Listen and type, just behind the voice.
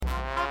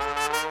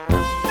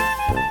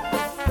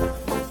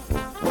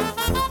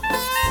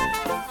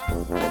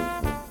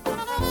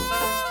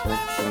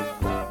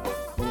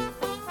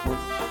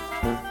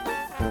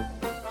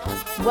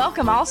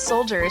Welcome all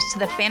soldiers to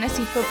the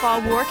Fantasy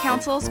Football War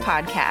Council's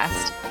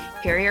podcast.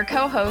 Here are your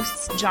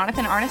co-hosts,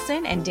 Jonathan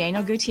Arneson and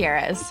Daniel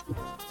Gutierrez.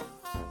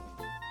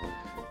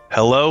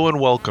 Hello and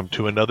welcome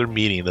to another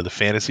meeting of the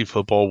Fantasy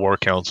Football War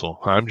Council.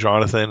 I'm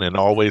Jonathan, and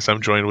always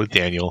I'm joined with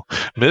Daniel.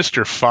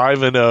 Mr.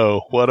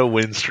 5-0, what a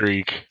win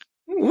streak.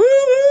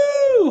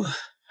 Woo!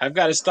 I've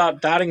got to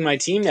stop doubting my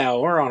team now.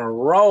 We're on a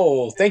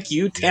roll. Thank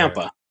you,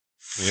 Tampa.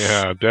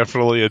 Yeah,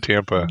 definitely a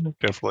Tampa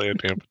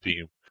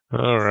team.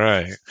 All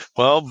right.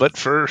 Well, but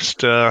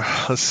first,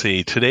 let's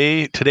see.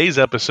 Today's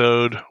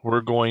episode,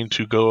 we're going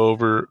to go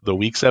over the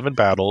Week 7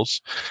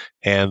 battles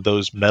and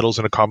those medals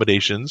and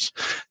accommodations,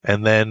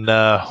 and then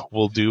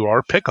we'll do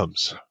our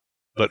pick'ems.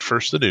 But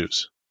first, the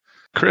news.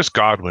 Chris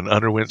Godwin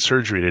underwent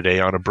surgery today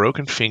on a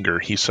broken finger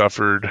he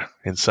suffered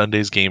in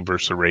Sunday's game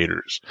versus the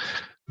Raiders.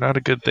 Not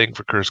a good thing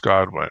for Chris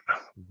Godwin,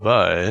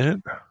 but...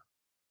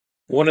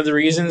 One of the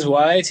reasons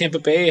why Tampa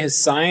Bay has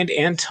signed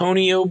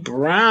Antonio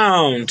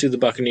Brown to the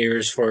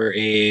Buccaneers for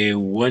a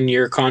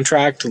one-year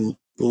contract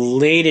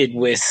loaded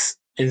with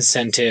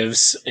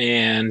incentives,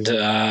 and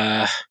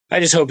I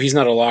just hope he's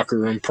not a locker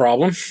room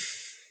problem.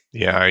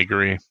 Yeah, I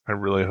agree. I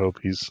really hope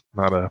he's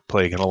not a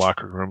plague in a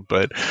locker room,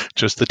 but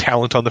just the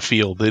talent on the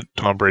field that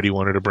Tom Brady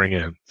wanted to bring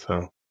in.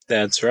 So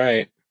that's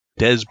right.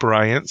 Dez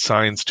Bryant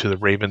signs to the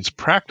Ravens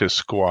practice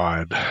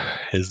squad.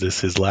 Is this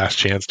his last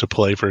chance to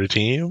play for a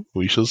team?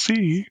 We shall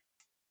see.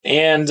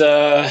 And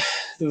the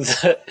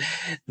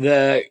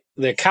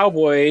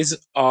Cowboys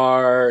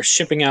are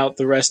shipping out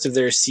the rest of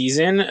their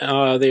season.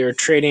 They are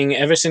trading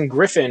Everson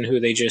Griffin, who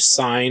they just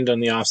signed on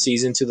the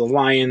offseason, to the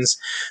Lions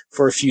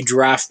for a few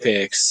draft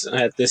picks.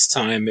 At this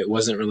time, it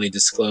wasn't really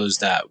disclosed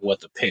that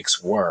what the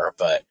picks were,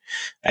 but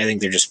I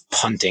think they're just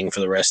punting for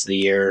the rest of the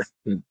year,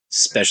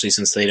 especially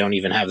since they don't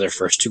even have their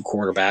first two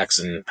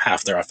quarterbacks and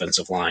half their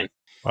offensive line.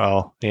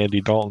 Well, Andy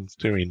Dalton's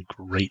doing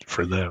great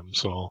for them,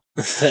 so...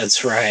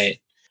 That's right.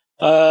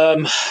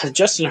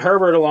 Justin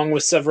Herbert, along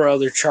with several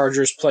other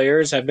Chargers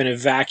players, have been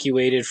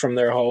evacuated from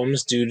their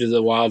homes due to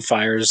the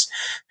wildfires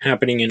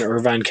happening in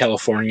Irvine,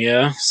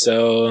 California.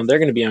 So they're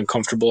going to be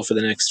uncomfortable for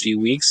the next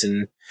few weeks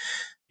and,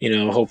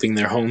 hoping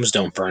their homes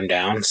don't burn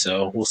down.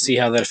 So we'll see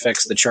how that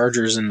affects the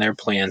Chargers and their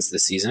plans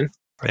this season.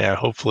 Yeah,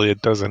 hopefully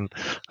it doesn't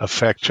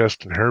affect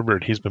Justin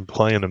Herbert. He's been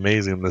playing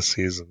amazing this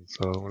season,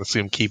 so I want to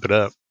see him keep it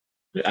up.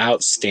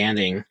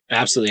 Outstanding.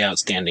 Absolutely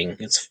outstanding.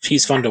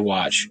 He's fun to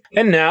watch.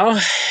 And now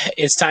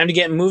it's time to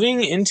get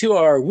moving into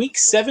our Week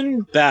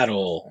 7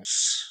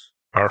 battles.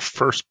 Our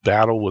first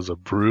battle was a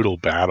brutal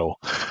battle.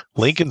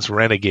 Lincoln's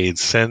Renegades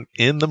sent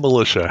in the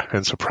militia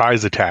and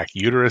surprise attack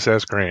Uterus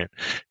S. Grant.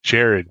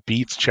 Jared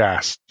beats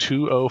Chas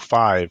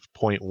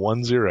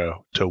 205.10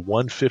 to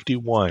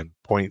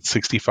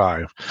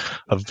 151.65.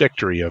 A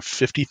victory of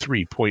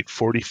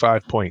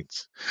 53.45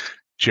 points.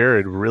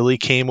 Jared really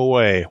came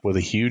away with a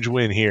huge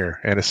win here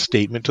and a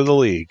statement to the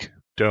league.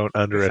 Don't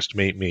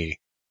underestimate me.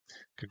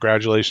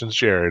 Congratulations,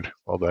 Jared.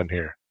 Well done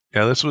here.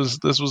 Yeah, this was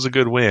a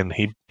good win.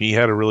 He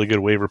had a really good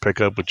waiver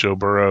pickup with Joe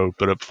Burrow,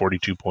 put up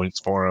 42 points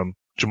for him.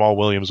 Jamal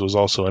Williams was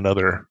also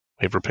another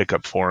waiver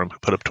pickup for him, who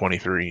put up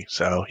 23.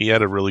 So he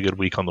had a really good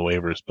week on the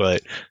waivers,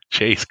 but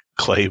Chase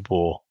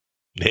Claypool,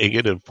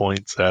 negative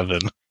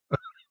 0.7.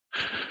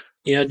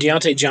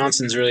 Deontay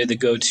Johnson's really the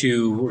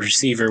go-to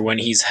receiver when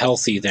he's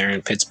healthy there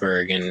in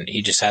Pittsburgh, and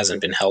he just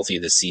hasn't been healthy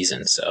this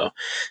season. So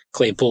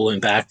Claypool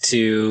went back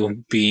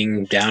to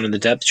being down in the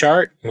depth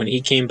chart when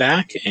he came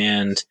back.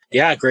 And,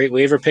 yeah, great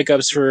waiver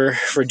pickups for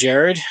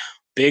Jared.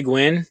 Big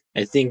win.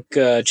 I think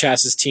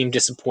Chas's team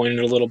disappointed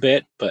a little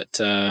bit, but,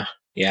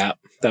 yeah,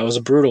 that was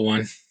a brutal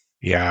one.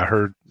 Yeah, I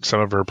heard some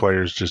of her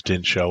players just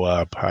didn't show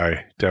up.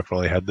 I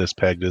definitely had this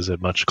pegged as a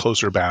much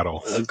closer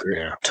battle. Agreed.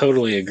 Yeah.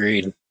 Totally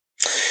agreed.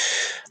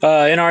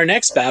 In our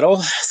next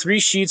battle, Three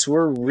Sheets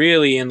were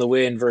really in the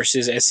win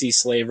versus SC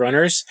Slave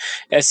Runners.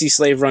 SC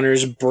Slave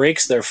Runners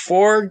breaks their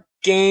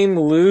 4-game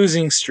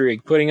losing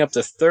streak, putting up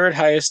the third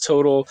highest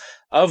total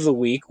of the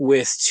week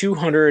with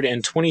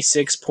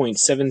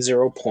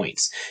 226.70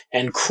 points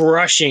and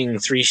crushing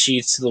Three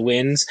Sheets to the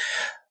wins.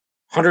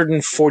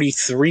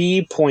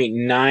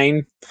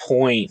 143.9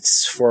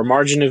 points for a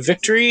margin of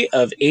victory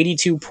of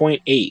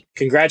 82.8.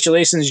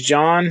 Congratulations,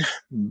 John.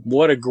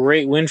 What a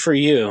great win for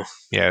you.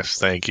 Yes,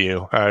 thank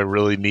you. I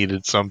really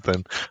needed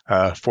something.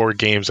 4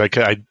 games. I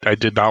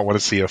did not want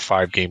to see a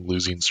 5-game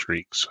losing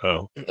streak.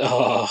 So,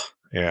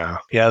 yeah,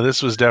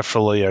 this was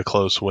definitely a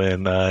close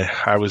win.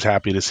 I was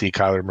happy to see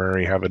Kyler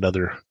Murray have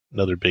another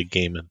big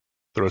game and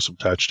throw some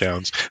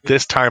touchdowns.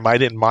 This time, I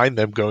didn't mind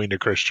them going to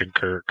Christian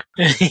Kirk.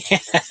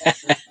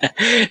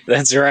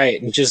 That's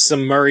right. Just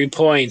some Murray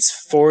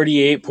points,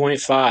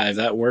 48.5.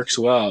 That works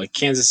well.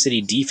 Kansas City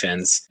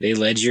defense, they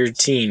led your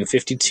team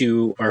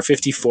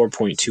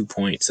 54.2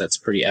 points. That's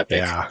pretty epic.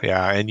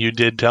 Yeah. And you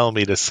did tell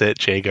me to sit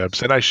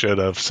Jacobs, and I should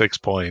have 6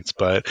 points,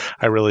 but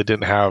I really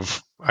didn't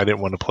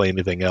want to play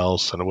anything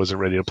else, and I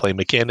wasn't ready to play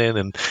McKinnon,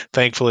 and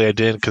thankfully I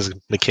didn't because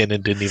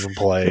McKinnon didn't even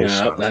play.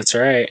 Yeah, so. That's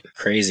right.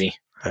 Crazy.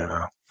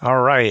 Yeah. All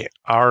right.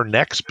 Our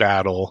next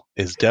battle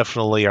is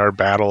definitely our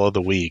battle of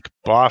the week.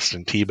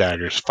 Boston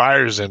Teabaggers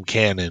fires them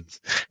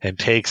cannons and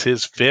takes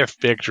his 5th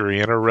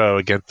victory in a row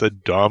against the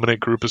dominant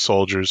group of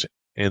soldiers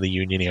in the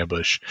Union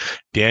ambush.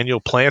 Daniel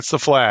plants the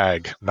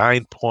flag,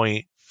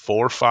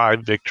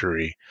 9.45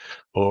 victory,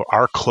 or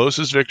our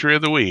closest victory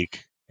of the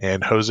week.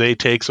 And Jose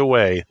takes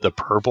away the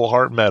Purple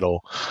Heart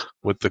Medal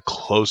with the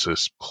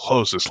closest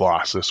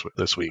loss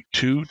this week.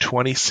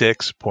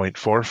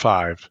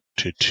 226.45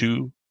 to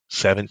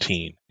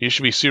 217. You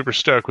should be super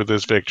stoked with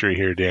this victory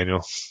here,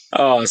 Daniel.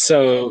 Oh,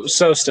 so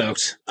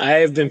stoked. I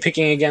have been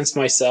picking against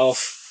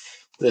myself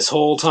this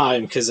whole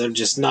time because I'm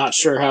just not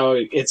sure how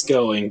it's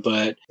going,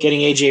 but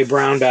getting A.J.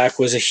 Brown back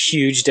was a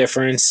huge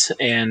difference,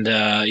 and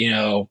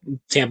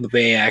Tampa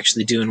Bay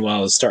actually doing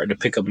well is starting to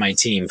pick up my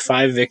team.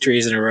 5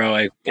 victories in a row.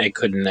 I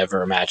couldn't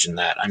ever imagine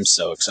that. I'm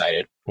so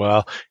excited.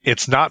 Well,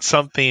 it's not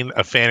something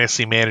a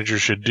fantasy manager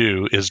should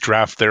do, is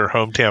draft their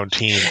hometown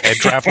team and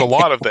draft a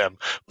lot of them.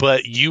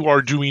 But you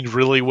are doing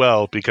really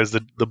well because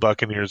the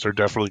Buccaneers are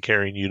definitely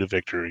carrying you to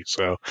victory.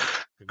 So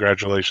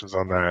congratulations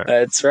on that.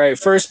 That's right.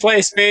 First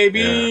place, baby.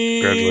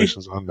 Yeah,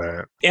 congratulations on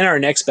that. In our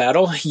next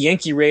battle,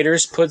 Yankee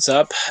Raiders puts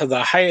up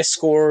the highest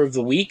score of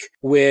the week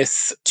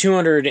with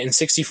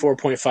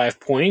 264.5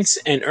 points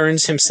and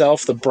earns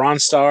himself the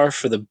Bronze Star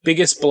for the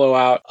biggest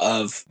blowout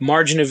of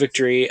margin of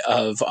victory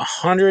of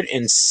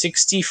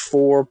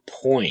 164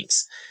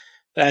 points.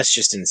 That's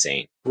just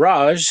insane.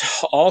 Raj,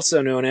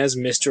 also known as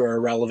Mr.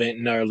 Irrelevant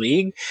in our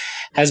league,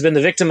 has been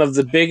the victim of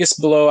the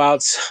biggest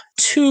blowouts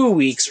 2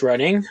 weeks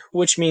running,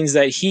 which means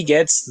that he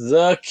gets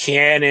the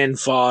cannon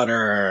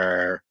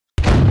fodder.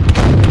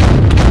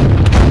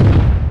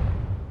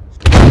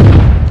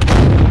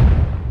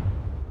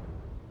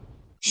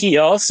 He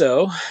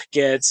also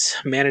gets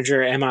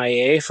manager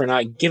MIA for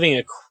not giving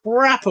a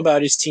crap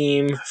about his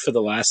team for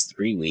the last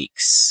 3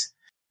 weeks.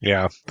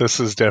 Yeah,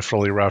 this is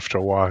definitely rough to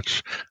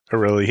watch.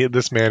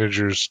 This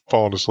manager's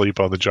fallen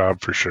asleep on the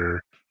job for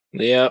sure.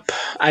 Yep.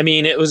 I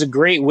mean, it was a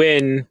great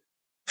win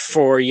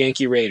for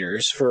Yankee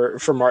Raiders, for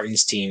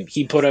Martin's team.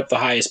 He put up the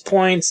highest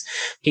points.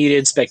 He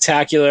did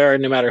spectacular.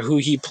 No matter who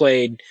he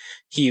played,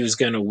 he was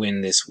going to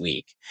win this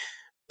week.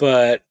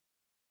 But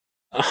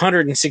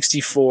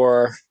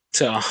 164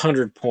 to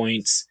 100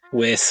 points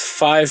with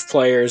 5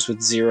 players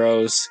with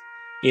zeros.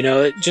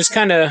 It just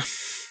kind of,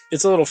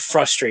 it's a little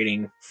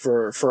frustrating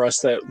for us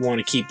that want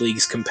to keep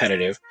leagues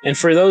competitive. And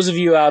for those of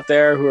you out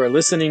there who are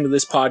listening to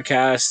this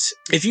podcast,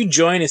 if you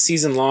join a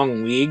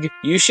season-long league,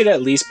 you should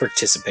at least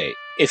participate.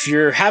 If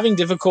you're having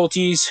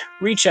difficulties,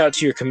 reach out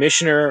to your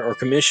commissioner or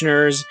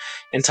commissioners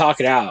and talk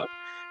it out.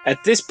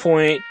 At this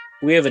point,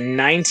 we have a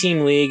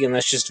 9-team league, and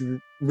that's just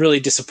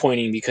really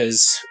disappointing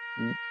because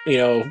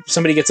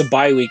somebody gets a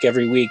bye week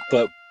every week,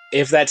 but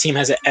if that team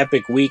has an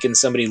epic week and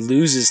somebody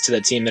loses to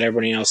that team that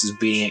everybody else is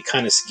beating, it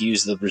kind of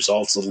skews the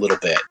results a little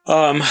bit.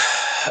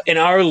 In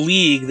our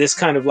league, this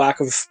kind of lack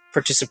of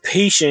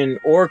participation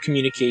or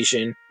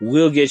communication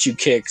will get you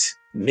kicked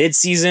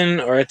mid-season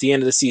or at the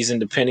end of the season,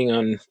 depending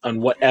on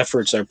what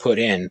efforts are put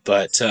in.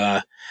 But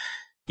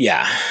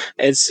yeah,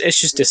 it's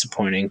just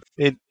disappointing.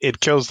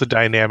 It kills the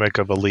dynamic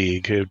of a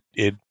league.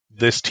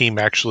 This team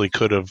actually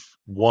could have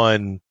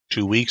won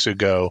 2 weeks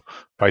ago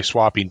by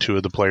swapping 2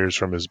 of the players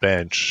from his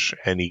bench,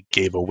 and he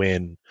gave a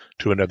win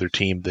to another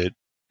team that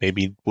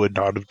maybe would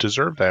not have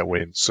deserved that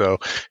win. So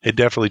it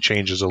definitely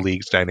changes a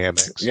league's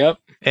dynamics. Yep.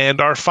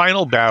 And our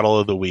final battle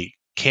of the week,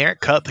 Can't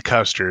Cut the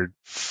Custard,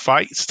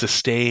 fights to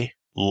stay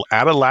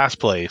out of last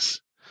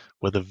place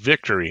with a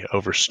victory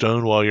over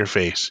Stonewall Your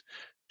Face,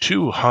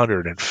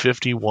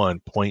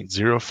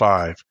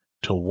 251.05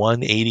 to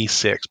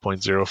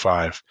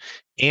 186.05.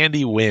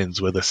 Andy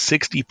wins with a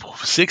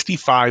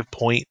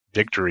 65-point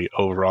victory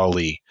over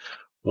Ali.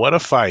 What a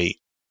fight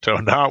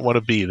to not want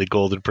to be the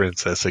Golden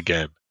Princess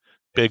again.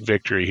 Big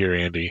victory here,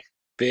 Andy.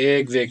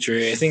 Big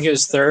victory. I think it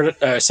was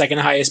second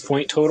highest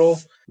point total,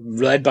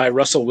 led by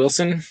Russell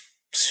Wilson.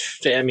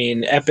 I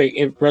mean,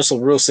 epic. Russell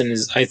Wilson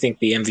is, I think,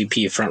 the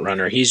MVP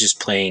frontrunner. He's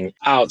just playing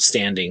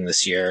outstanding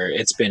this year.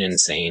 It's been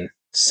insane.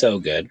 So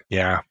good.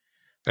 Yeah.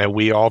 And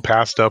we all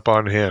passed up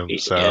on him.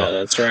 So yeah,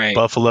 that's right.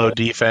 Buffalo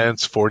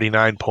defense,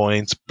 49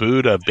 points.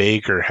 Buda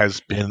Baker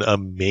has been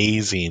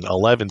amazing.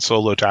 11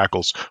 solo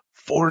tackles,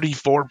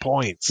 44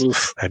 points.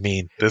 Oof. I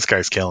mean, this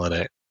guy's killing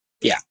it.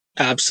 Yeah,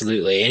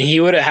 absolutely. And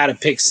he would have had a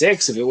pick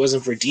 6 if it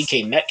wasn't for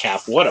DK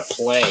Metcalf. What a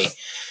play.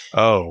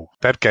 Oh,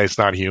 that guy's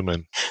not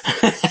human.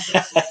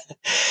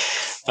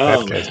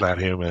 That guy's not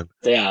human.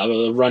 Yeah,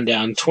 a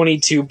rundown.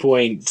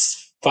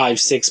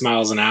 22.56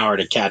 miles an hour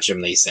to catch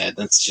him, they said.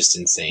 That's just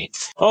insane.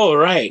 All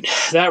right,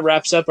 that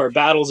wraps up our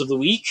battles of the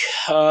week.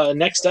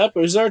 Next up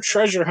is our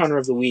treasure hunter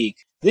of the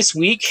week. This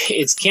week,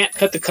 it's Can't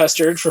Cut the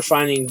Custard for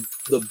finding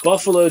the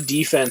Buffalo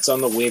defense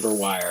on the waiver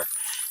wire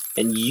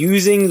and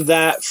using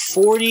that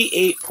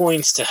 48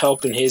 points to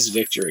help in his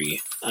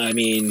victory. I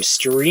mean,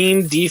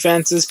 stream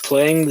defenses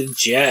playing the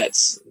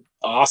Jets.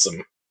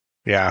 Awesome.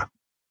 Yeah.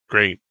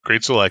 Great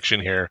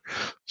selection here.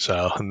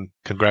 So, and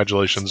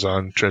congratulations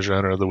on Treasure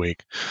Hunter of the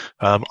Week.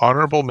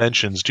 Honorable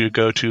mentions do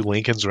go to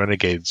Lincoln's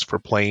Renegades for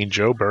playing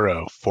Joe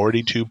Burrow,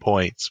 42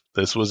 points.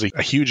 This was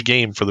a huge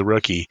game for the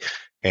rookie,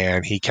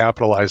 and he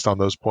capitalized on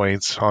those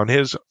points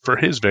for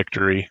his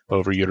victory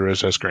over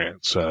Uterus S.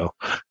 Grant. So,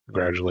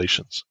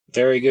 congratulations.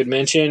 Very good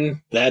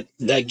mention. That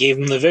gave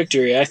him the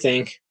victory, I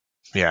think.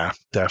 Yeah,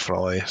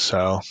 definitely.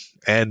 So,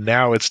 and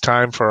now it's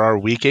time for our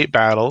Week 8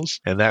 battles,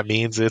 and that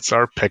means it's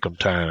our pick'em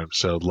time.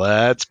 So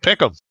let's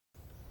pick 'em.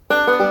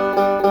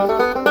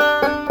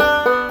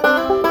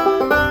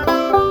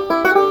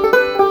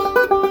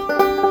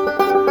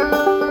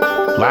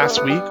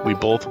 Last week, we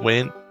both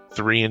went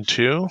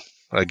 3-2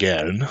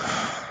 again.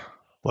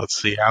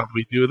 Let's see how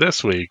we do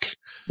this week.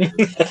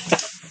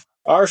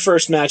 Our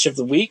first match of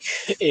the week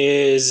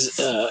is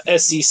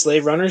SC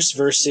Slave Runners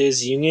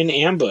versus Union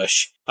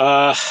Ambush.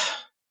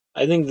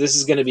 I think this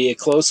is going to be a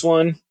close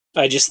one.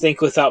 I just think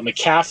without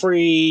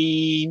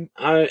McCaffrey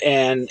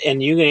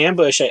and Union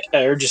Ambush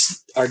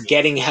are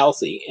getting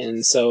healthy.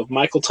 And so if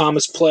Michael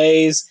Thomas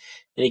plays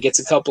and he gets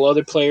a couple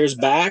other players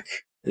back,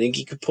 I think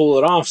he could pull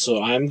it off.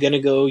 So I'm going to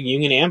go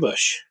Union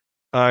Ambush.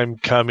 I'm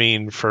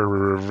coming for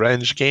a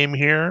revenge game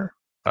here.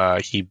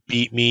 He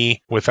beat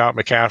me without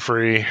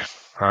McCaffrey.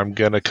 I'm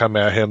going to come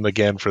at him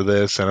again for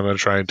this, and I'm going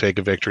to try and take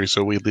a victory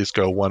so we at least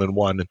go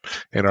 1-1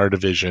 in our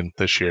division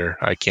this year.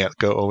 I can't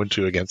go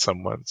 0-2 against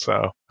someone,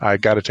 so I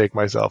got to take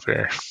myself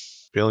here.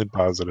 Feeling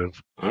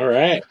positive. All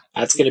right.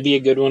 That's going to be a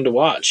good one to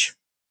watch.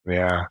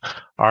 Yeah.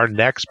 Our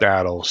next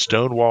battle,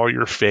 Stonewall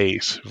Your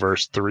Face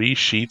versus 3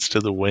 Sheets to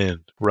the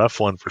Wind. Rough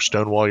one for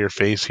Stonewall Your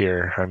Face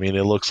here. I mean,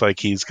 it looks like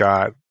he's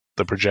got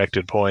the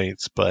projected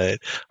points, but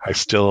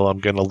I'm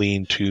going to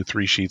lean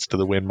 3 Sheets to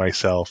the Wind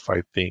myself.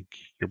 I think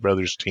your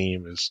brother's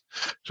team has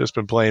just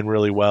been playing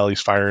really well.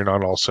 He's firing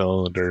on all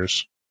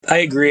cylinders. I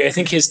agree. I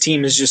think his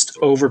team is just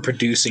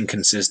overproducing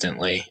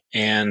consistently,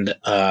 and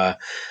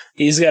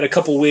he's got a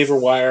couple waiver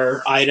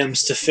wire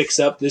items to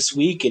fix up this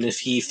week, and if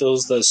he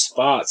fills those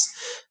spots,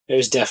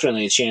 there's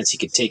definitely a chance he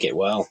could take it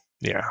well.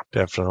 Yeah,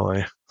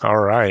 definitely. All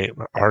right,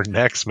 our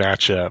next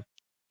matchup,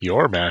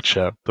 your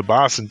matchup, the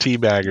Boston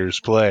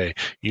Teabaggers play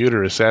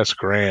Uterus S.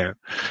 Grant.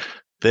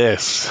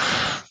 This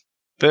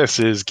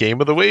is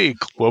game of the week.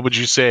 What would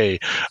you say?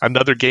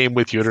 Another game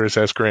with Uterus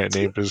S. Grant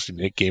named as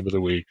game of the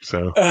week.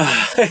 So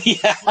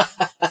yeah,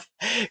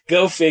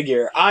 go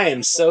figure. I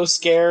am so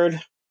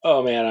scared.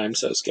 Oh man, I'm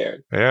so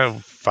scared.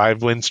 Yeah,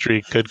 5-win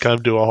streak could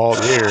come to a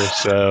halt here.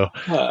 So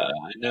I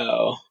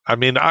know. I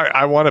mean,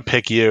 I want to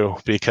pick you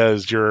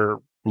because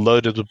you're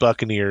loaded with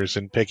Buccaneers,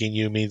 and picking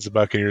you means the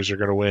Buccaneers are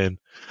going to win.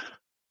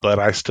 But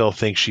I still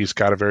think she's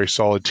got a very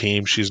solid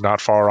team. She's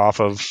not far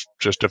off of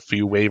just a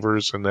few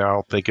waivers, and I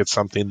don't think it's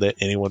something that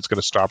anyone's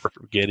going to stop her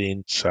from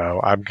getting. So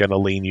I'm going to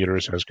lean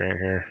Uterus S. Grant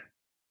here.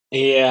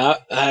 Yeah,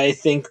 I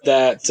think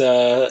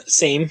that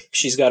same.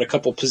 She's got a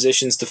couple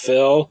positions to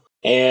fill,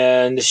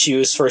 and she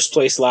was first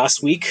place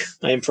last week.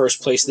 I am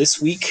first place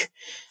this week.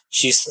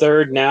 She's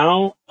third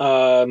now,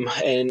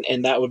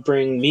 and that would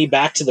bring me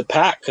back to the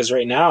pack because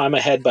right now I'm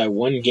ahead by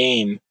 1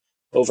 game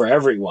over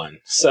everyone.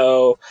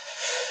 So...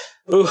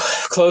 ooh,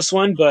 close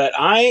one, but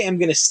I am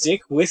going to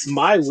stick with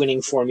my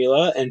winning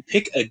formula and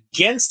pick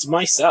against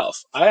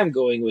myself. I am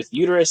going with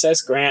Uterus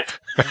S. Grant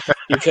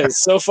because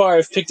so far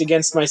I've picked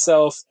against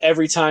myself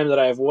every time that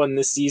I've won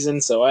this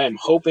season, so I am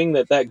hoping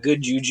that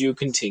good juju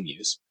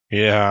continues.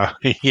 Yeah.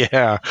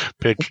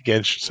 Pick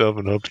against yourself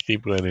and hope to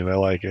keep winning. I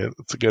like it.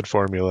 It's a good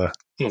formula.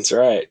 That's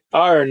right.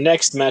 Our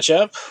next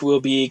matchup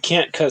will be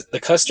Can't Cut the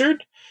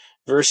Custard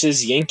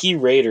versus Yankee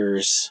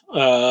Raiders.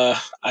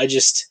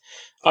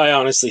 I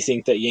honestly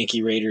think that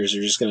Yankee Raiders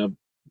are just going to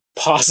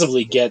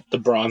possibly get the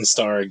Bronze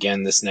Star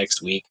again this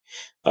next week.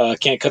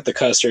 Can't Cut the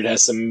Custard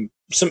has some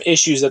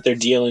issues that they're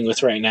dealing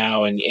with right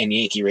now, and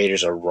Yankee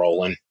Raiders are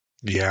rolling.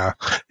 Yeah,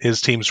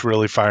 his team's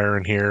really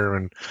firing here,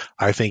 and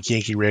I think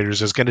Yankee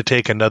Raiders is going to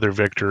take another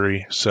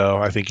victory. So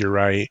I think you're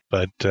right,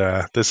 but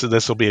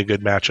this will be a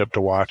good matchup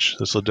to watch.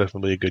 This will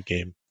definitely be a good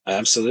game.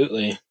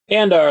 Absolutely.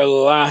 And our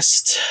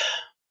last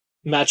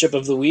matchup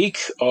of the week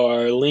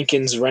are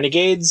Lincoln's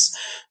Renegades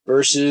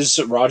versus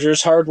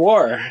Rodgers Hard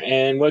War.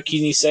 And what can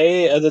you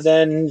say other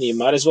than you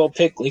might as well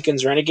pick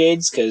Lincoln's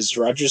Renegades because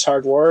Rodgers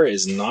Hard War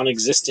is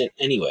non-existent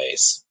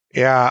anyways.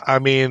 Yeah, I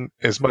mean,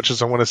 as much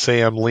as I want to say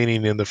I'm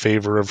leaning in the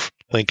favor of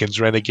Lincoln's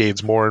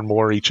Renegades more and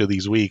more each of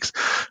these weeks,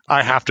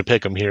 I have to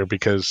pick him here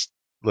because,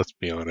 let's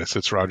be honest,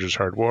 it's Rodgers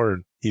Hard War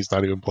and he's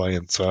not even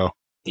playing. So,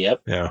 yep.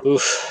 Yeah.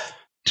 Oof.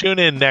 Tune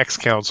in next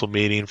council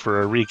meeting for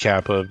a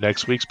recap of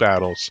next week's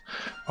battles.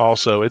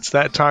 Also, it's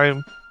that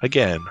time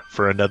again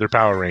for another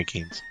power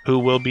rankings. Who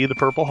will be the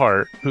Purple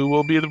Heart? Who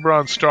will be the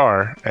Bronze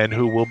Star? And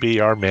who will be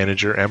our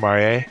manager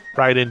MIA?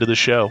 Right into the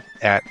show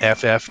at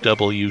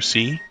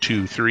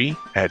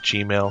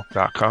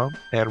ffwc23@gmail.com.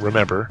 And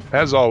remember,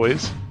 as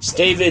always,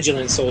 stay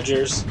vigilant,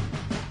 soldiers.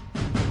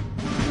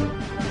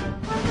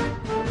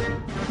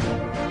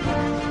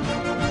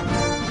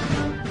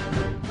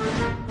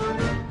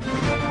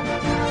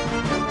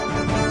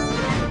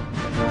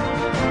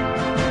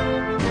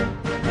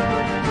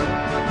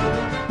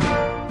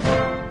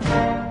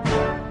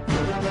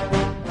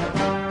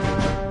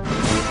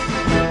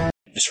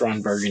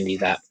 Ron Burgundy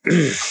that.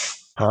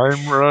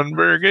 I'm Ron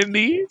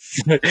Burgundy.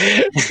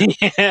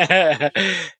 Yeah.